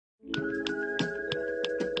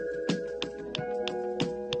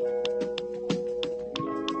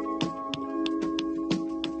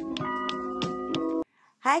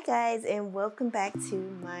Hi guys, and welcome back to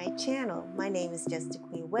my channel. My name is Just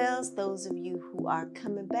Queen Wells. Those of you who are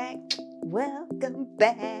coming back, welcome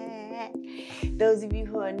back. Those of you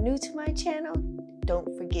who are new to my channel,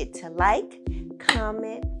 don't forget to like,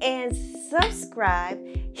 comment, and subscribe.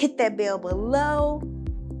 Hit that bell below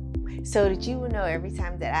so that you will know every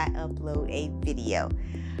time that I upload a video.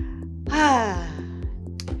 I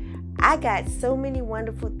got so many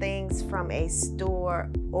wonderful things from a store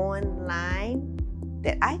online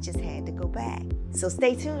that I just had to go back. So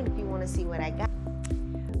stay tuned if you want to see what I got.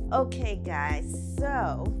 Okay guys,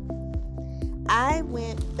 so I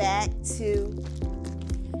went back to,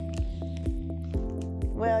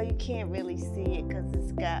 well, you can't really see it because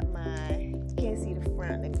it's got you can't see the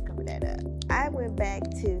front. Let's cover that up. I went back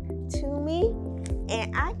to Temu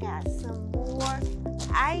and I got some more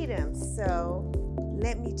items. So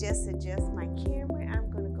let me just adjust my camera. I'm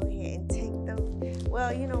gonna go ahead and take those.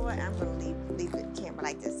 Well, you know what? I'm gonna leave the camera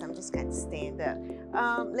like this. I'm just gonna stand up.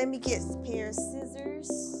 Let me get a pair of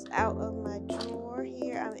scissors out of my drawer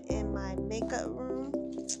here. I'm in my makeup room.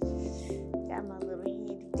 Got my little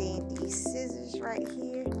handy dandy scissors right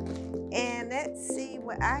here. And let's see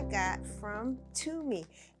what I got from Temu.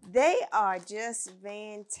 They are just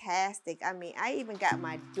fantastic. I mean, I even got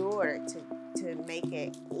my daughter to make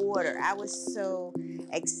an order. I was so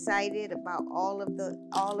excited about all of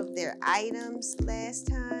their items last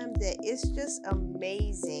time that it's just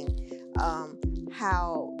amazing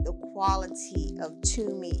how the quality of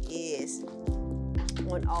Temu is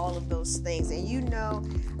on all of those things. And you know,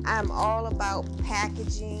 I'm all about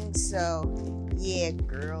packaging, so yeah,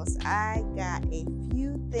 girls, I got a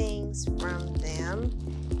few things from them.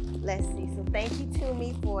 Let's see. So thank you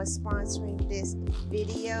Temu for sponsoring this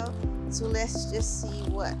video. So let's just see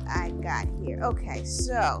what I got here. Okay,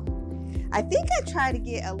 so I think I tried to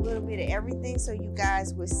get a little bit of everything so you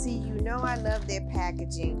guys would see. You know, I love their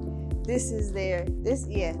packaging. This is their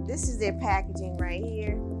packaging right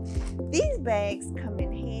here. These bags come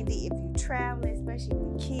in handy if you're traveling, especially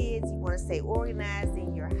with kids. You want to stay organized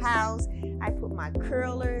in your house. I put my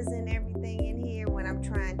curlers and everything in here when I'm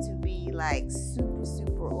trying to be like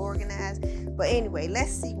super organized. But anyway,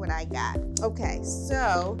 let's see what I got. Okay,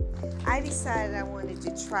 so I decided I wanted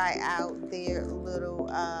to try out their little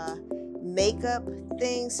makeup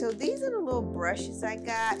thing. So these are the little brushes I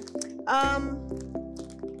got.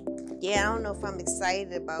 Yeah, I don't know if I'm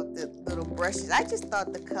excited about the little brushes. I just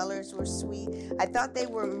thought the colors were sweet. I thought they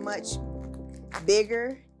were much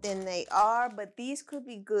bigger than they are, but these could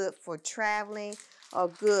be good for traveling or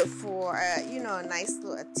good for, you know, a nice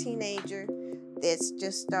little teenager that's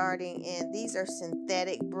just starting. And these are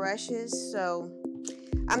synthetic brushes, so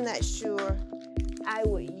I'm not sure I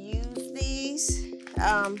would use these,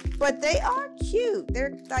 but they are cute.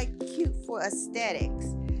 They're like cute for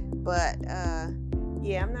aesthetics, but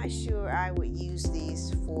yeah, I'm not sure I would use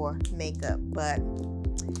these for makeup, but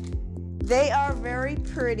they are very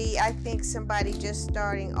pretty. I think somebody just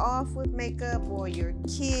starting off with makeup or your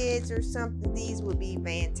kids or something, these would be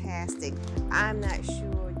fantastic. I'm not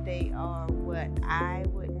sure they are what I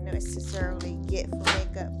would necessarily get for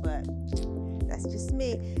makeup, but that's just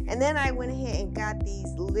me. And then I went ahead and got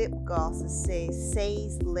these lip glosses,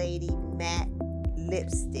 Says Lady Matte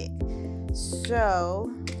Lipstick.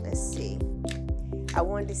 So let's see. I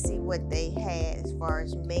wanted to see what they had as far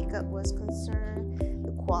as makeup was concerned,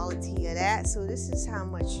 the quality of that. So this is how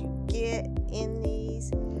much you get in these,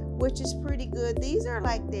 which is pretty good. These are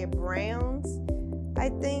like their browns, I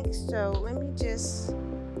think. So let me just,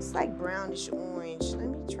 it's like brownish orange. Let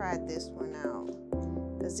me try this one out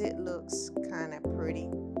because it looks kind of pretty.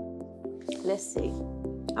 Let's see.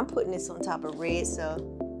 I'm putting this on top of red, so.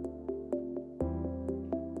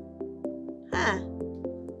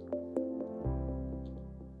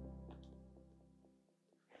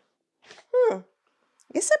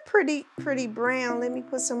 It's a pretty brown. Let me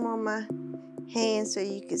put some on my hand so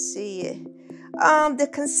you can see it. The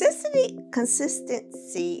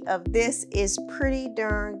consistency of this is pretty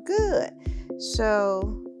darn good.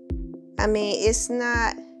 So, I mean, it's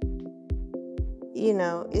not, you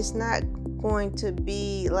know, it's not going to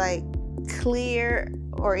be like clear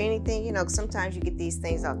or anything. You know, sometimes you get these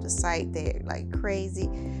things off the site, they're like crazy.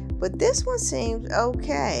 But this one seems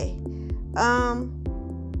okay.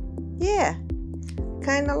 Yeah.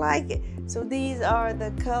 Kind of like it. So these are the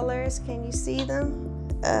colors. Can you see them?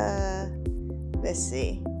 Let's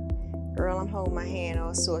see. Girl, I'm holding my hand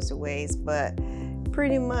all sorts of ways, but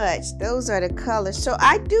pretty much those are the colors. So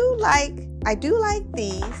I do like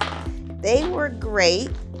these. They were great.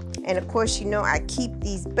 And of course, you know, I keep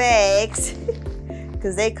these bags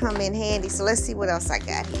because they come in handy. So let's see what else I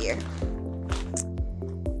got here.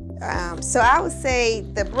 So I would say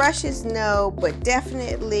the brushes, no, but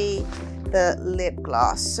definitely the lip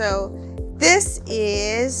gloss. So this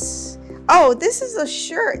is, oh, this is a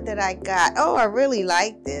shirt that I got. Oh, I really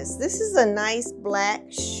like this. This is a nice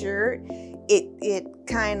black shirt. It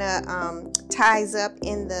kind of ties up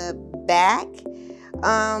in the back,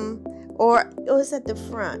 or it's at the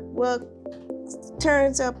front. Well,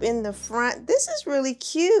 turns up in the front. This is really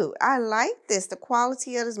cute. I like this. The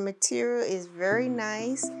quality of this material is very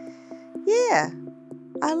nice. Yeah,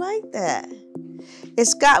 I like that.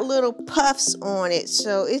 It's got little puffs on it,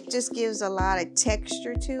 so it just gives a lot of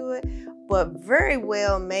texture to it, but very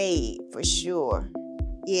well made for sure.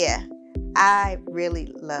 Yeah, I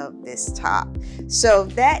really love this top. So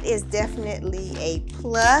that is definitely a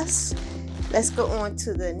plus. Let's go on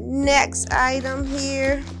to the next item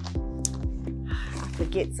here.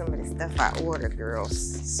 Forget some of the stuff I ordered, girls.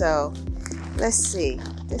 So let's see.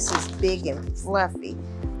 This is big and fluffy.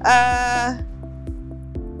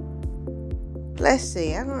 Let's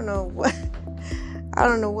see. I don't know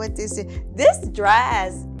what this is. This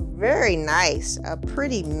dries very nice,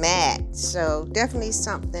 pretty matte. So definitely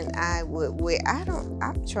something I would wear.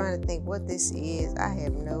 I'm trying to think what this is. I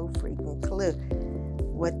have no freaking clue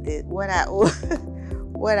what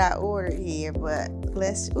I ordered here, but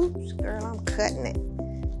oops, girl, I'm cutting it.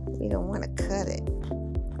 We don't want to cut it.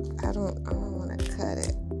 I don't want to cut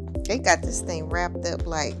it. They got this thing wrapped up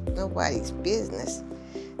like nobody's business.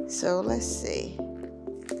 So let's see.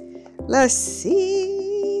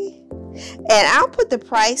 And I'll put the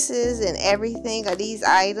prices and everything of these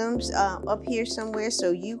items up here somewhere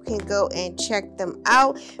so you can go and check them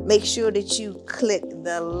out. Make sure that you click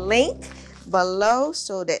the link below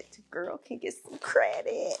so that the girl can get some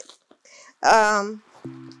credit.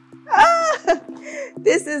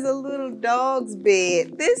 This is a little dog's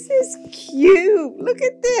bed. This is cute. Look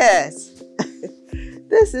at this.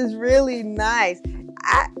 This is really nice.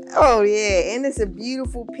 Oh yeah, and it's a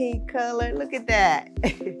beautiful pink color. Look at that.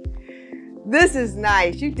 This is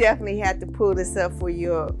nice. You definitely have to pull this up for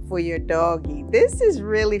your doggy. This is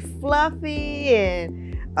really fluffy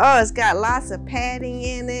and oh, it's got lots of padding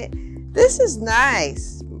in it. This is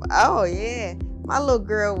nice. Oh yeah. My little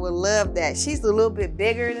girl would love that. She's a little bit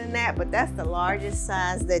bigger than that, but that's the largest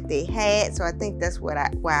size that they had. So I think that's why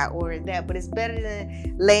I ordered that. But it's better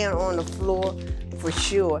than laying on the floor for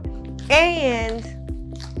sure. And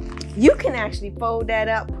you can actually fold that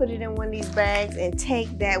up, put it in one of these bags, and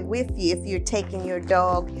take that with you if you're taking your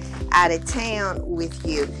dog out of town with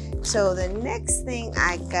you. So the next thing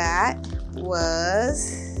I got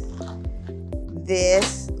was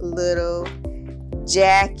this little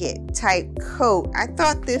jacket type coat. I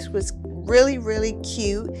thought this was really, really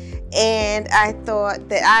cute, and I thought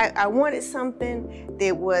that I wanted something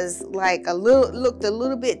that was like looked a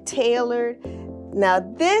little bit tailored. Now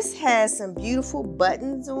this has some beautiful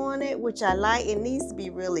buttons on it, which I like. It needs to be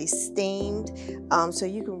really steamed, so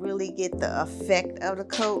you can really get the effect of the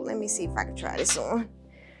coat. Let me see if I can try this on.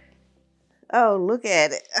 Oh, look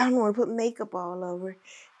at it. I don't want to put makeup all over.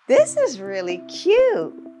 This is really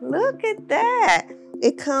cute. Look at that.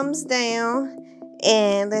 It comes down,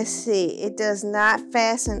 and let's see, it does not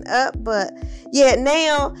fasten up, but yeah,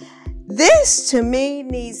 now this to me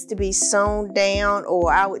needs to be sewn down,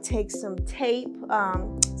 or I would take some tape,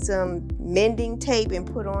 some mending tape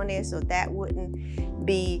and put on there so that wouldn't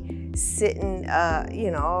be sitting,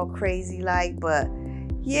 all crazy like, but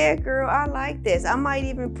yeah, girl, I like this. I might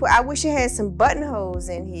even I wish it had some buttonholes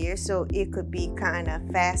in here so it could be kind of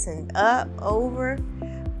fastened up over,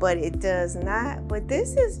 but it does not. But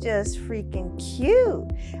this is just freaking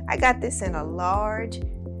cute. I got this in a large,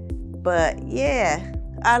 but yeah,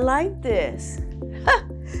 I like this.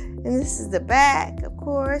 And this is the back, of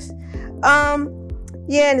course.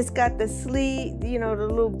 Yeah, and it's got the sleeve, the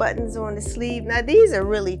little buttons on the sleeve. Now, these are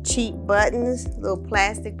really cheap buttons, little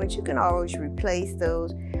plastic, but you can always replace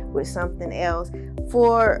those with something else.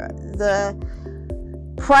 For the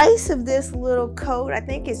price of this little coat, I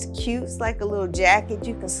think it's cute. It's like a little jacket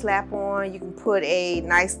you can slap on. You can put a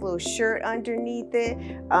nice little shirt underneath it.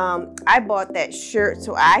 I bought that shirt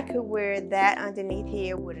so I could wear that underneath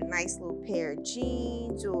here with a nice little pair of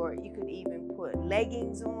jeans, or you could even put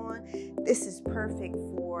leggings on. This is perfect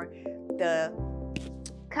for the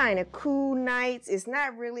kind of cool nights. It's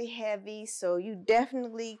not really heavy, so you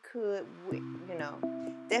definitely could,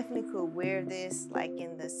 definitely could wear this like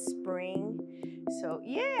in the spring. So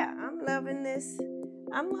yeah, I'm loving this.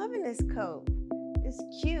 I'm loving this coat. It's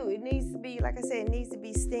cute. It needs to be, like I said, it needs to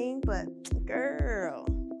be steamed, but girl,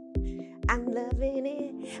 I'm loving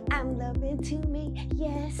it. I'm loving to me.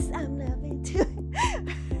 Yes, I'm loving to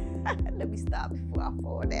Let me stop before I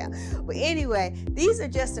fall down. But anyway, these are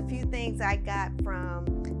just a few things I got from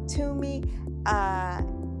Temu.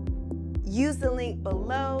 Use the link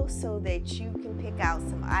below so that you can pick out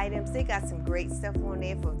some items. They got some great stuff on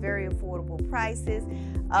there for very affordable prices.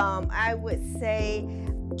 I would say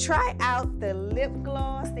try out the lip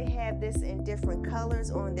gloss. They have this in different colors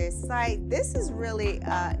on their site. This is really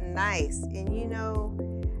nice, and you know,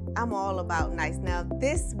 I'm all about nice. Now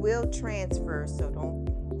this will transfer, so don't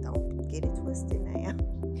get it twisted now.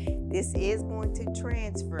 This is going to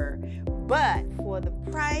transfer, but for the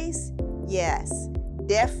price, yes,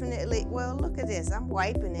 definitely. Well, look at this. I'm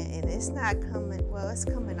wiping it and it's not coming. Well, it's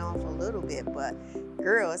coming off a little bit, but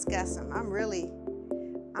girl, it's got some. I'm really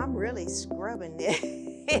scrubbing it.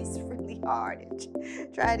 It's really hard.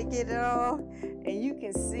 Try to get it off, and you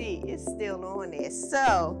can see it's still on there.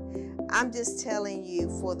 So I'm just telling you,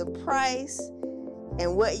 for the price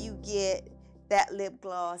and what you get, that lip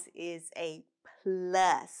gloss is a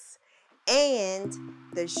plus. And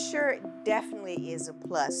the shirt definitely is a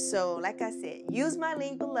plus. So like I said, use my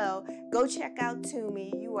link below. Go check out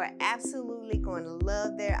Temu. You are absolutely going to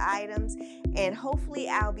love their items. And hopefully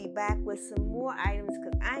I'll be back with some more items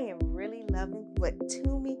because I am really loving what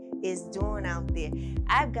Temu is doing out there.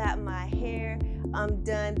 I've got my hair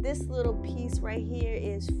done. This little piece right here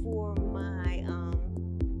is for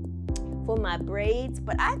my braids,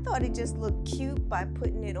 but I thought it just looked cute by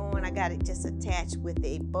putting it on. I got it just attached with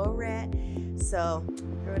a bow rat. So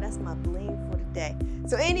girl, that's my bling for the day.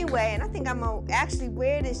 So anyway, and I think I'm gonna actually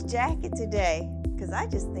wear this jacket today because I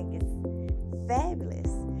just think it's fabulous.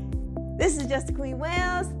 This is Just Queen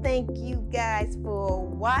Wells. Thank you guys for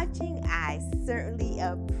watching. I certainly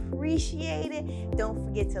appreciate it. Don't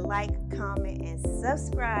forget to like, comment, and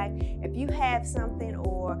subscribe. If you have something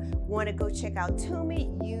or want to go check out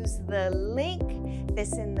Temu, use the link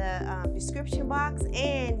that's in the description box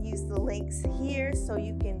and use the links here so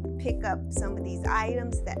you can pick up some of these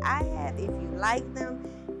items that I have. If you like them,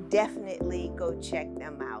 definitely go check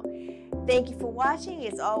them out. Thank you for watching.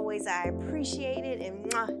 As always, I appreciate it, and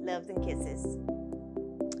mwah, loves and kisses.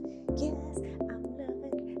 Yes, I'm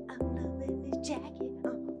loving this jacket.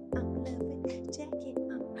 I'm loving this jacket.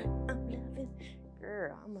 I'm loving.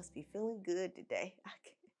 Girl, I must be feeling good today.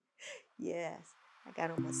 Yes, I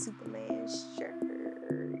got on my Superman shirt.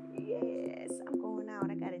 Yes, I'm going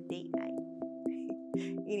out. I got a date night.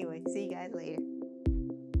 Anyway, see you guys later.